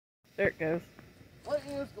There it goes. What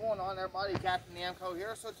is going on, everybody? Captain Namco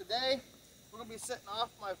here. So today we're going to be setting off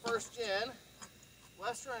my first gen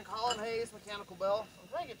Lester and Cullen Hayes mechanical bell. I'm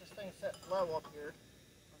trying to get this thing set level up here.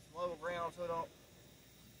 It's level ground so it don't.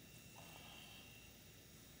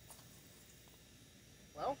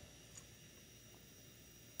 Well.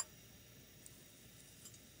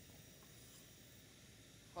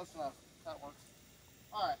 Close enough. That works.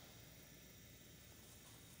 Alright.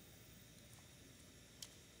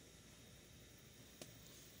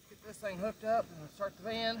 Get this thing hooked up and start the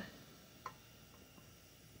van.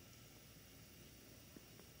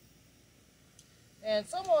 And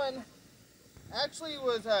someone actually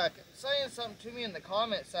was saying something to me in the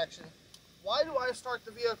comment section. Why do I start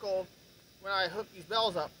the vehicle when I hook these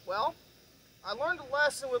bells up? Well, I learned a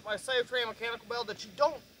lesson with my Safe Train mechanical bell that you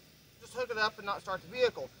don't just hook it up and not start the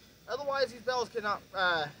vehicle. Otherwise, these bells cannot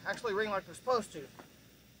actually ring like they're supposed to.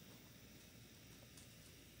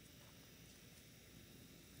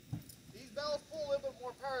 These bells pull a little bit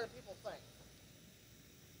more power than people think.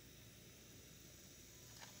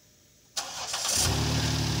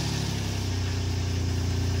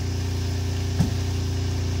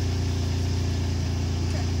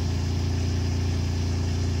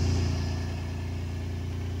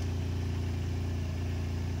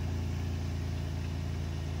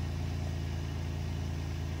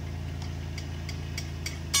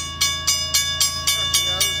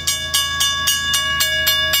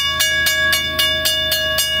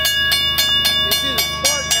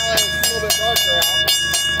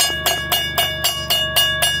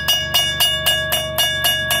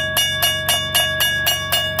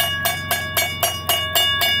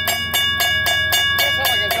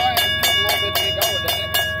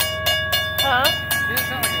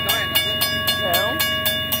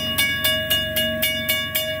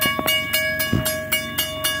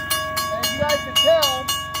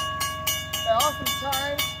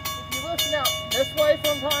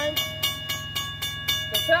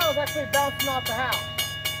 Actually bouncing off the house.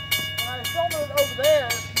 When I filmed it over there,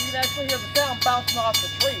 you can actually hear the sound bouncing off the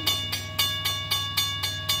trees.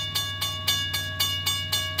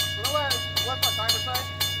 So what's my timer say?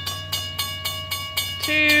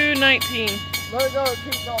 2:19. Let it go,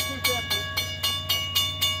 250.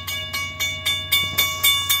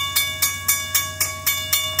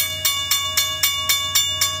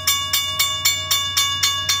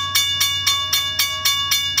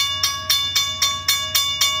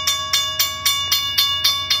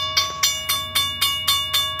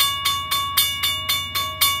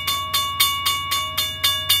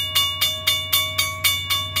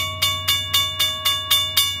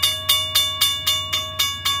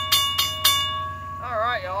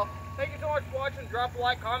 Thank you so much for watching. Drop a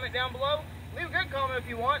like, comment down below. Leave a good comment if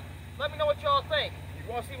you want. Let me know what y'all think. If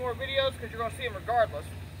you want to see more videos, because you're going to see them regardless,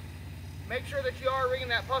 make sure that you are ringing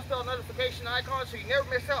that plus bell notification icon so you never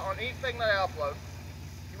miss out on anything that I upload.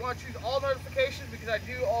 You want to choose all notifications because I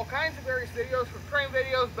do all kinds of various videos, from train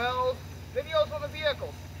videos, bells, videos on the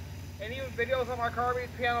vehicles, and even videos on my car beats,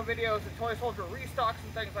 piano videos, and toy soldier restocks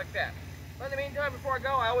and things like that. But in the meantime, before I go,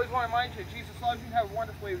 I always want to remind you that Jesus loves you. Have a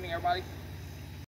wonderful evening, everybody.